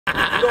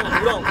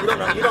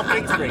you don't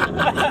think straight.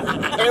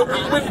 And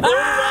we would go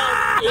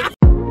around in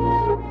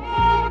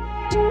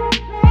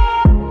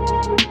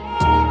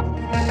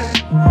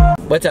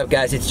What's up,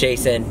 guys? It's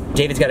Jason.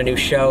 David's got a new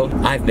show.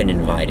 I've been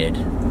invited.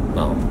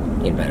 Well,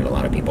 he invited a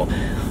lot of people,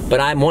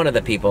 but I'm one of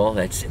the people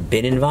that's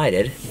been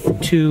invited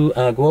to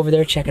go over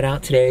there, check it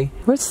out today.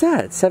 What's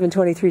that?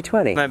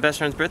 7/23/20. My best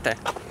friend's birthday.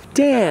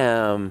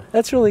 Damn,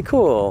 that's really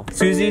cool.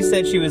 Susie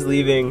said she was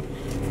leaving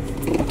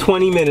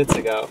 20 minutes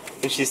ago,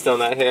 and she's still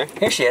not here.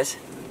 Here she is.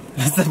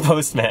 That's the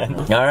postman.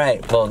 All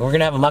right, well, we're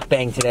gonna have a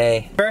mukbang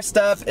today. First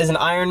up is an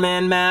Iron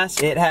Man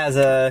mask. It has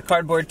a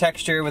cardboard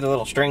texture with a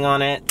little string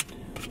on it.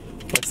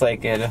 Looks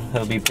like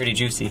it'll be pretty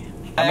juicy.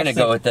 I'm gonna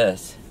go with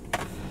this.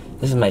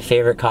 This is my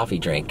favorite coffee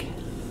drink.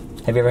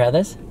 Have you ever had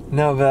this?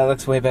 No, but that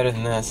looks way better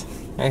than this.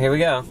 All right, here we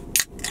go.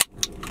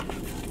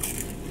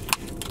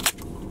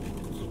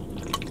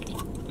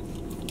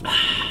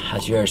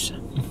 How's yours?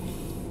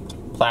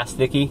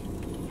 Plasticky.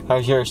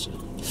 How's yours?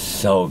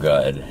 So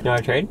good. You want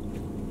to trade?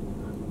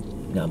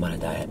 No, I'm on a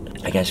diet.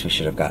 I guess we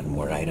should have gotten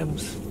more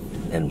items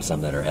and some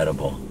that are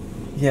edible.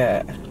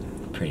 Yeah.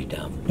 Pretty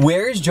dumb.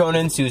 Where is Jonah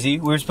and Susie?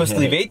 We were supposed to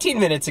leave 18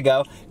 minutes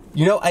ago.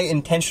 You know, I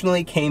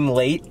intentionally came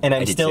late, and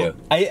we're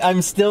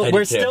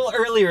still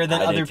earlier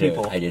than other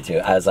people. I did too.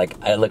 I was like,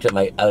 I looked at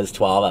I was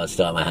 12, I was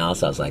still at my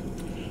house. I was like,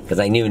 because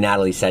I knew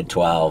Natalie said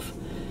 12,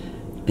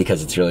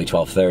 because it's really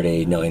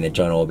 12:30, knowing that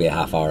Jonah will be a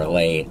half hour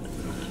late.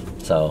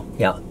 So,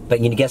 yeah.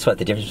 But guess what?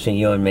 The difference between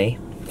you and me?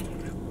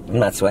 I'm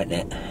not sweating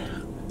it.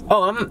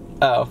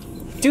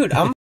 Dude,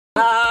 I'm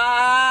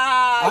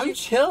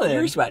chilling.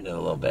 You're sweating it a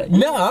little bit.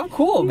 No, I'm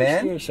cool,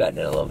 man. You're sweating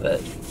it a little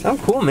bit. I'm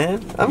cool,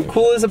 man. I'm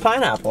cool as a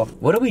pineapple.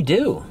 What do we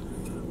do?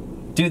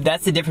 Dude,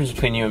 that's the difference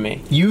between you and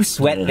me. You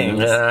sweat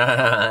things.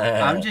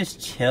 I'm just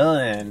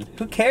chilling.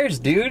 Who cares,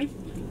 dude?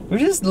 We're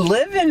just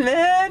living,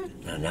 man.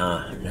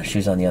 No,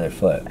 shoes on the other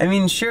foot. I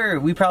mean, sure,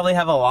 we probably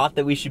have a lot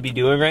that we should be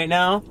doing right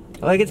now.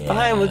 Like, it's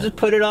fine, we'll just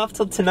put it off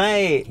till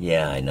tonight.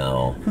 Yeah, I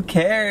know. Who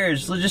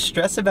cares? We'll just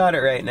stress about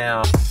it right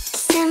now.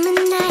 Summer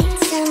night,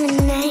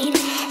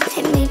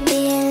 let me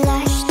be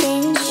lost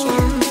in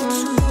sound.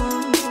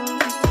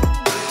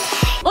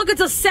 Look,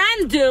 it's a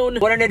sand dune.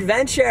 What an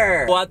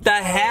adventure. What the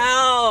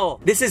hell?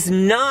 This is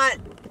not...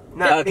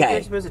 No, I think Okay.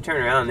 you're supposed to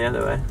turn around the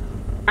other way.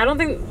 I don't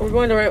think we're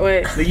going the right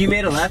way. Like, you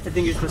made a left, I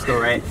think you're supposed to go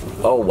right.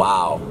 Oh,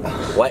 wow.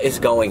 What is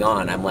going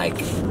on? I'm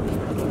like...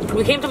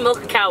 We came to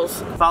milk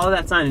cows. Follow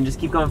that sign and just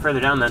keep going further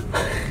down then.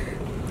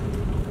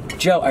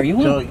 Joe, are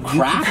you in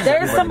crap?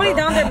 There's somebody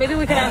down there. Maybe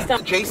we can ask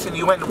them. Jason,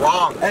 you went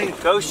wrong. Hey,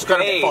 go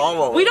straight.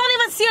 Follow. We don't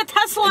even see a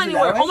Tesla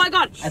anywhere. Oh my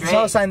god. I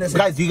saw a sign that said,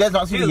 guys, do you guys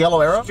not see the yellow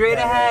arrow? Straight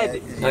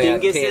ahead. Oh, yeah,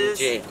 Dinguses.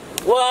 PNG.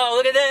 Whoa,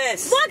 look at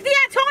this. Look, the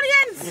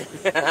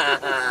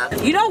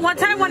Antonians. You know, one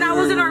time when I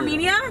was in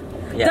Armenia,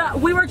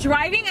 we were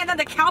driving and then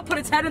the cow put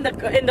its head in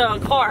the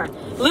car.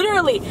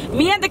 Literally,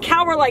 me and the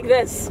cow were like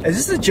this. Is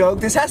this a joke?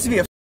 This has to be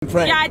a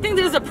prank. Yeah, I think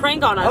there's a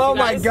prank on us. Oh you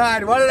my guys.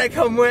 god, what did I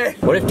come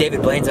with? What if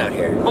David Blaine's out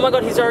here? Oh my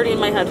god, he's already in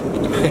my head.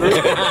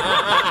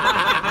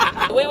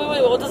 Wait,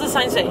 what does the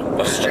sign say?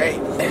 Straight.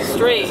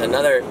 Straight. There's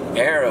another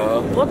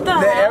arrow. What the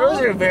hell? The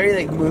arrows are very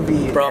like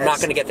movie. Bro, I'm not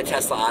gonna get the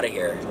Tesla out of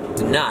here.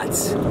 It's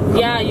nuts.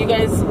 Yeah, you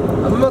guys.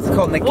 I'm about to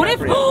call Nick. What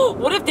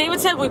if David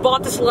said we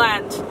bought this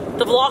land?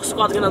 The vlog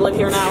squad's gonna live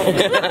here now.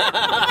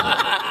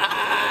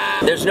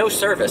 There's no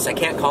service. I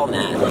can't call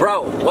Nat.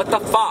 Bro, what the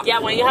fuck? Yeah,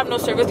 when you have no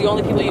service, the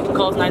only people you can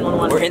call is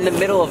 911. We're in the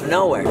middle of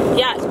nowhere.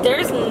 Yeah,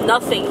 there's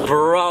nothing.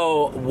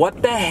 Bro,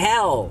 what the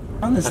hell?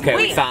 Okay,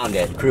 we found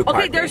it. Crew Okay,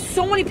 parking. there's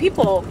so many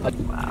people.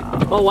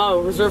 Oh wow,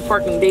 reserve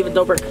parking, David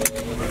Dobrik.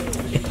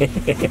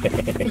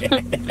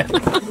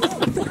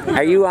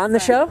 Are you on the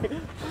show?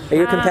 Are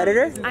you a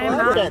competitor? I am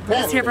not.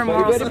 Just here for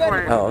moral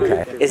support. Oh,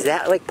 okay. Is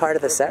that like part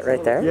of the set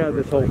right there? Yeah,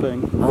 this whole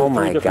thing. Oh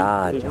my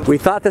god. We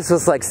thought this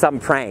was like some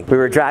prank. We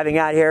were driving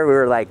out here, we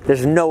were like,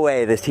 there's no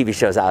way this TV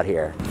show's out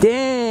here.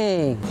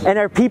 Dang! And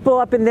are people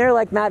up in there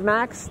like Mad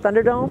Max,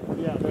 Thunderdome?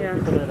 Yeah.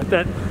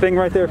 That thing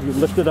right there, if you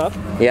lift it up,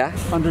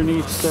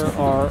 underneath there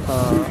are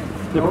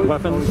different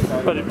weapons,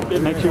 but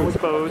it makes you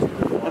exposed.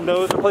 And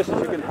those are places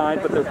you can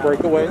hide, but they're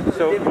breakaway.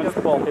 So once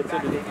the ball hits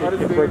it,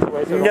 it breaks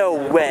away. So no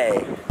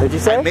way. Did you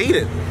say? I made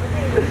it.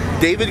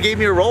 David gave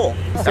me a role.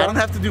 I don't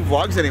have to do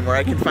vlogs anymore.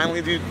 I can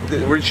finally do,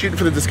 we're shooting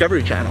for the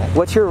Discovery Channel.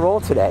 What's your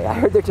role today? I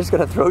heard they're just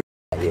gonna throw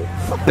at you.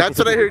 That's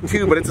what I heard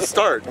too, but it's a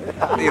start.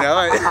 You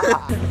know?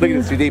 Look at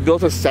this, dude. They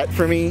built a set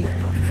for me.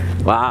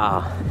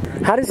 Wow.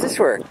 How does this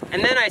work?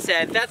 And then I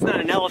said, that's not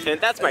an elephant,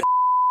 that's my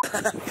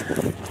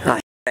Oh,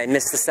 I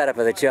missed the setup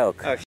of the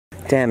joke. Oh,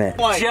 damn it.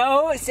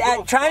 Joe,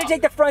 trying to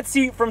take the front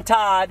seat from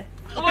Todd.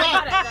 Oh my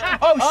god.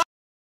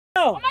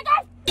 Oh my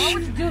god. Why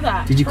would you do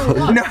that? Did you close?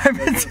 No, I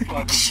meant to.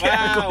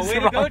 Wow, way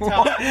to go,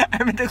 Todd.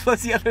 I meant to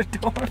close the other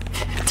door.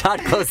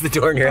 Todd closed the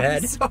door in your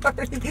head.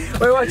 Sorry.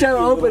 Wait, watch out,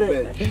 open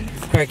it.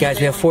 Alright guys,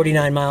 we have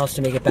 49 miles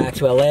to make it back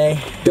to LA.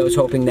 Joe's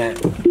hoping that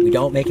we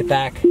don't make it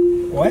back.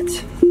 What?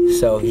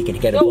 So he can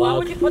get a Yo, vlog. why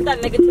would you put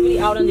that negativity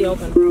out in the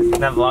open, bro?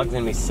 That vlog's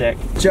gonna be sick.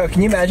 Joe,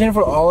 can you imagine if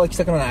we're all like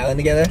stuck on an island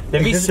together?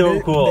 That'd be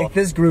so cool. Like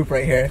this group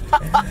right here.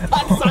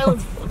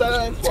 Silence.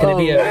 It's gonna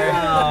be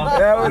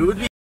a. It would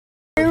be.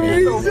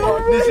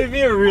 This would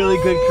be a really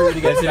good crew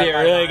to get. This would be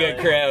a really good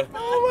crew.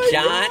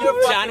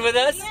 John with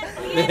us?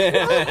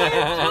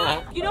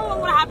 You know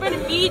what would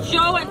happen? Me,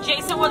 Joe, and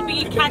Jason would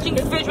be catching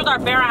fish with our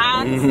bare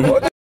hands.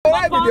 What the hell would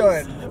I be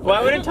doing?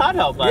 Why wouldn't Todd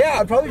help us? Yeah,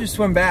 I'd probably just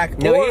swim back.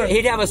 No, or,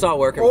 he'd have us all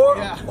working. or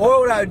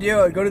what I would do,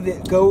 I'd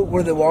go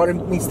where the water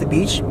meets the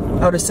beach.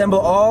 I would assemble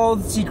all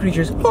the sea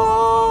creatures.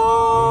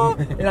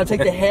 And I'll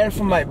take the hand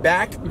from my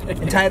back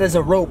and tie it as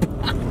a rope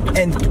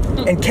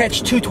and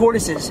catch 2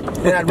 tortoises.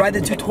 And I'd ride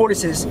the 2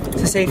 tortoises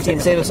to safety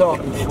and save us all.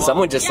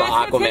 Someone just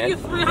saw It's gonna take you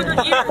Aquaman.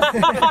 300 years.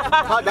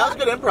 That was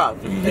good improv.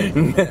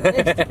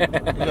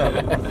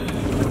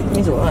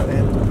 Means a lot,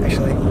 man.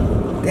 Actually,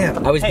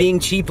 damn. I was being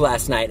cheap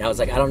last night, and I was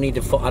like, I don't need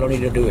to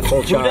do a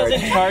full Who charge.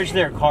 doesn't charge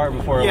their car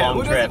before a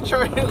long trip?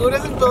 Who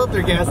doesn't fill up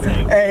their gas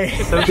tank? Hey.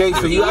 Okay,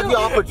 so you had the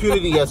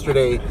opportunity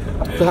yesterday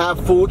to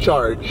have full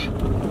charge.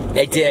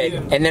 I did,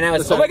 and then I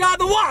was, oh my god,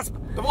 the wasp!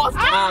 The wasp.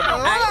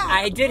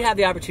 I did have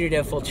the opportunity to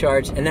have full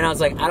charge, and then I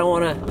was like, I don't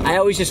want to. I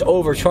always just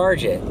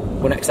overcharge it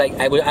cause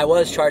I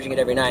was charging it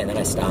every night, and then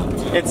I stopped.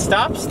 It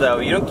stops though.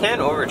 You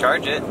can't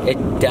overcharge it. It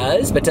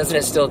does, but doesn't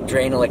it still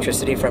drain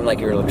electricity from like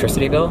your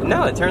electricity bill?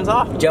 No, it turns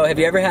off. Joe, have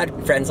you ever had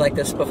friends like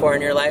this before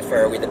in your life,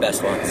 or are we the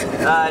best ones?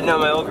 No,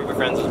 my old group of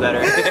friends was better.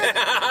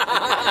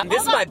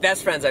 This is my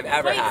best friends I've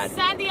ever Wait, had.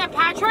 Sandy and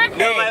Patrick?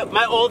 No,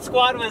 my old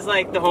squad was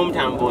like the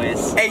hometown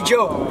boys. Hey,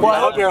 Joe. Well, I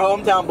hope your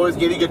hometown boys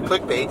give you good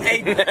clickbait.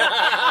 Hey.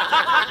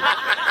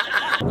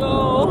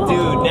 No.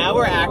 Dude, now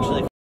we're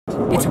actually.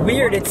 It's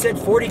weird. It said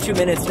 42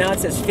 minutes. Now it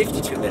says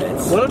 52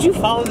 minutes. Why don't you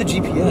follow the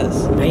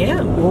GPS? I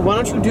am. Well, why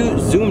don't you do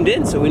zoomed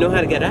in so we know how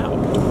to get out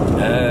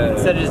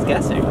instead of just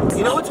guessing?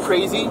 You know what's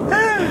crazy?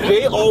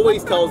 Jay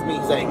always tells me,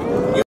 he's like,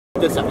 you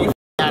this up, you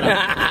that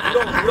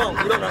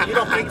up. You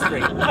don't think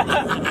straight.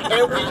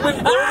 And we've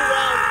been going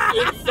around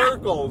in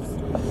circles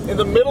in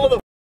the middle of the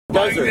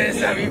desert.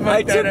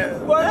 I took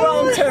one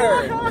wrong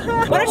turn.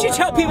 Why don't you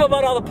tell people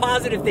about all the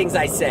positive things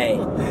I say?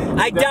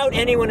 I doubt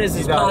anyone is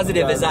as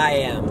positive as I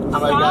am.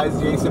 I'm like, guys,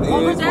 Jason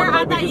Over is there one of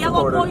my at that biggest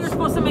yellow pole, supporters. you're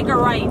supposed to make a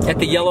right. At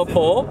the yellow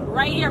pole?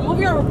 Right here. Move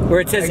your... Where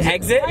it says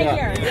exit? Right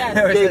here, yes.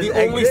 Okay, the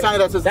only sign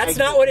that says That's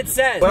exit. not what it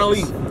says. Well,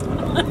 leave.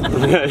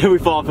 We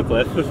fall off a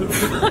cliff.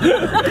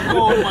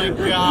 Oh my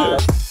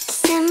god.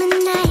 Summer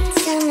night,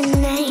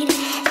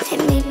 let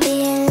me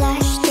be a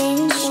lost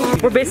in shadow.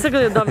 We're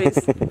basically the dummies.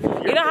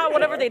 You know how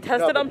whenever they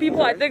test it on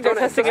people, I think they're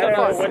testing it on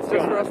us.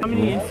 How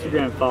many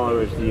Instagram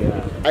followers do you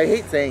have? I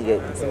hate saying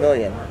it. It's a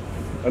million.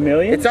 A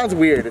million? It sounds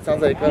weird. It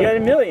sounds like You got a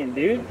million,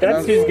 dude.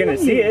 That's who's gonna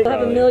see it. I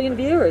have a million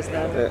viewers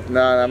now.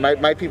 no,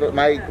 my people,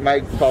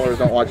 my followers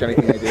don't watch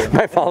anything I do.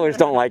 My followers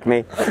don't like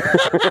me.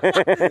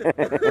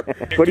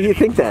 What do you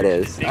think that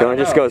is? Jonah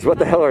just goes, what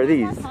the hell are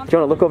these?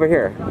 Jonah, look over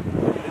here.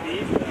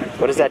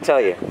 What does that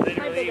tell you?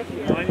 Literally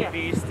one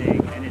bee sting,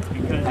 and it's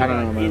because I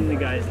don't know, you're in the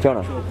guy's Jonah,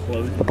 actual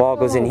clothes. the ball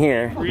goes in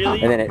here,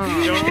 Really? and then it...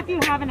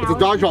 It's a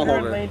dodgeball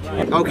holder.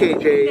 Okay,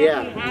 Jay,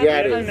 yeah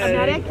it is.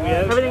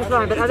 Everything's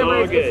fine, but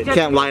otherwise it's You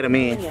can't lie to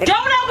me.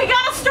 Jonah, we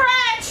gotta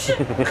stretch!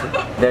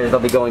 They'll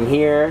be going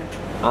here,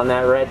 on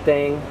that red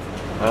thing,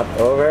 up,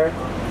 over,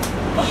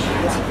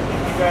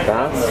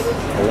 bounce,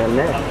 and then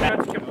there.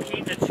 Let's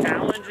compete to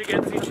challenge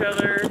against each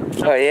other.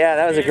 Oh yeah,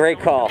 that was a great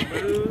call.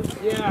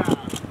 Yeah.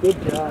 Good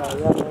job.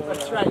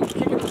 That's right. You're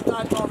kicking the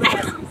dodgeball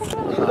ass.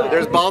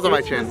 There's balls on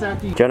my chin.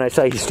 Jonah, I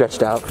saw you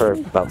stretched out for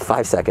about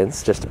 5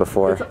 seconds just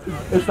before.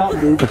 It's not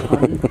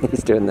moving.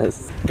 He's doing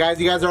this.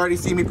 Guys, you guys already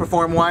see me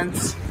perform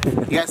once.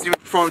 You guys see me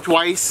perform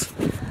twice.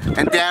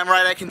 And damn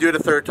right I can do it a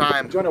third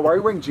time. Jonah, why are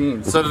you wearing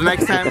jeans? So the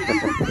next time...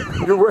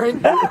 You're wearing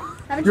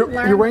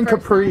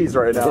capris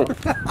right now.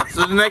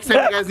 So the next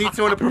time you guys need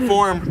someone to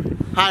perform,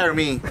 hire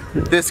me.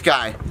 This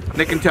guy,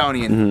 Nick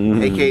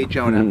Antonian, aka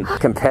Jonah.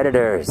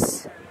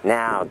 Competitors,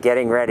 now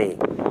getting ready.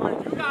 Are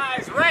you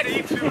guys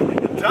ready to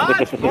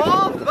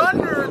dodgeball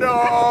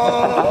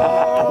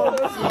Thunderdome?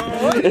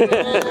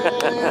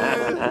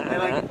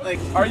 like,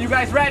 are you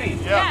guys ready?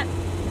 Yes.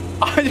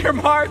 On your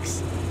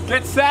marks,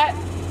 get set.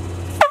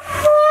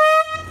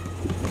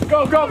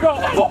 Go, go, go!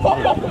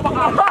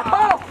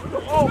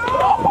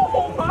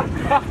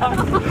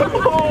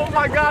 Oh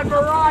my God,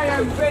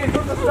 Mariah Zane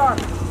from the start.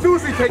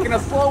 Susie taking a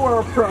slower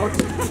approach.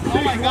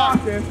 Oh my God.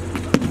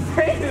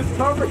 Zane is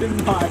covered in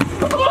mud.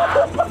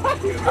 Oh my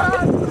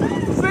God.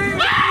 Zane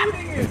is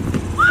eating it.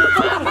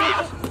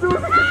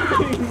 Susie is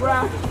being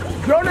wrapped.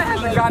 Jonah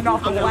hasn't gotten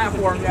off the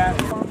platform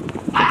yet.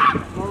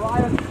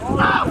 Mariah's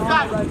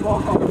on the red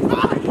ball.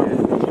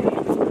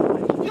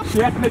 She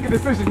has to make a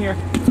decision here.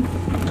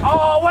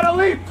 Oh, what a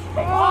leap!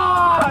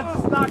 Oh,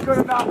 that's not good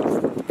enough.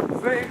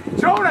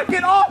 Jonah,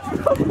 get off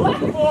the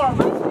platform!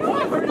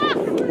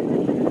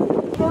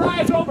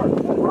 Mariah's over!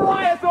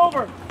 Mariah's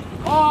over!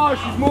 Oh,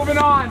 she's moving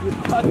on.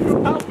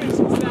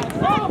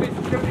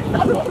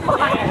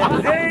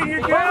 Dang,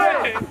 you're good!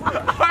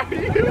 Are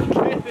you kidding?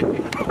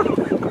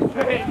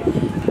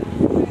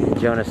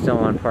 Jonah's still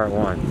on part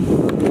 1.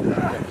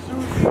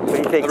 What do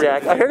you think,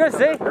 Jack? Oh, here goes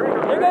Zane.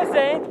 Here goes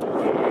Zane.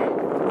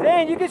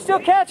 Zane, you can still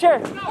catch her.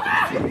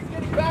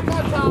 Getting back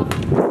on top.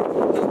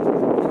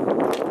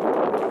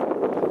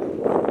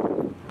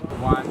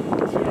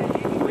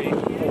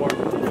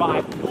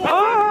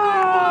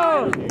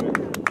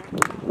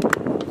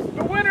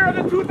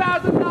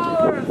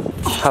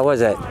 How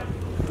was it?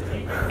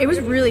 It was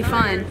really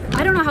fun.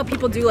 I don't know how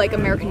people do like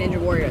American Ninja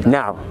Warrior though.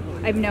 No.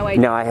 I have no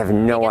idea. No, I have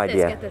no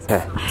idea. Get this.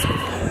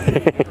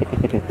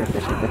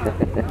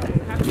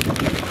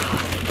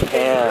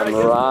 Yeah,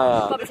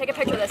 Mariah. Bubba, take a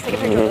picture of this. Take a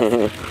picture of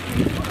this.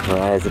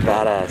 Mariah's a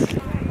badass.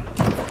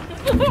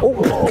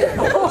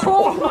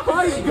 Oh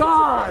my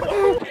god!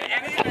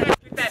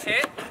 Get that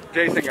hit?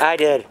 Jason got I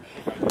did.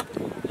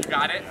 You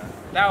got it?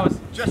 That was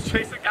just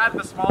Jason got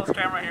the smallest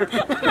camera here.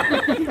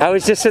 I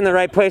was just in the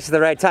right place at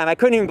the right time. I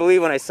couldn't even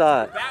believe when I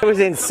saw it. It was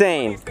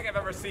insane. Thing I've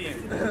ever seen.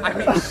 I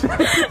mean,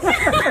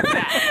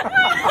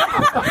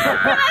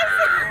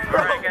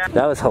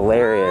 that was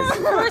hilarious.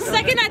 For a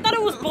second, I thought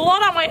it was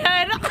blood on my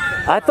head.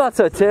 I thought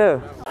so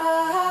too.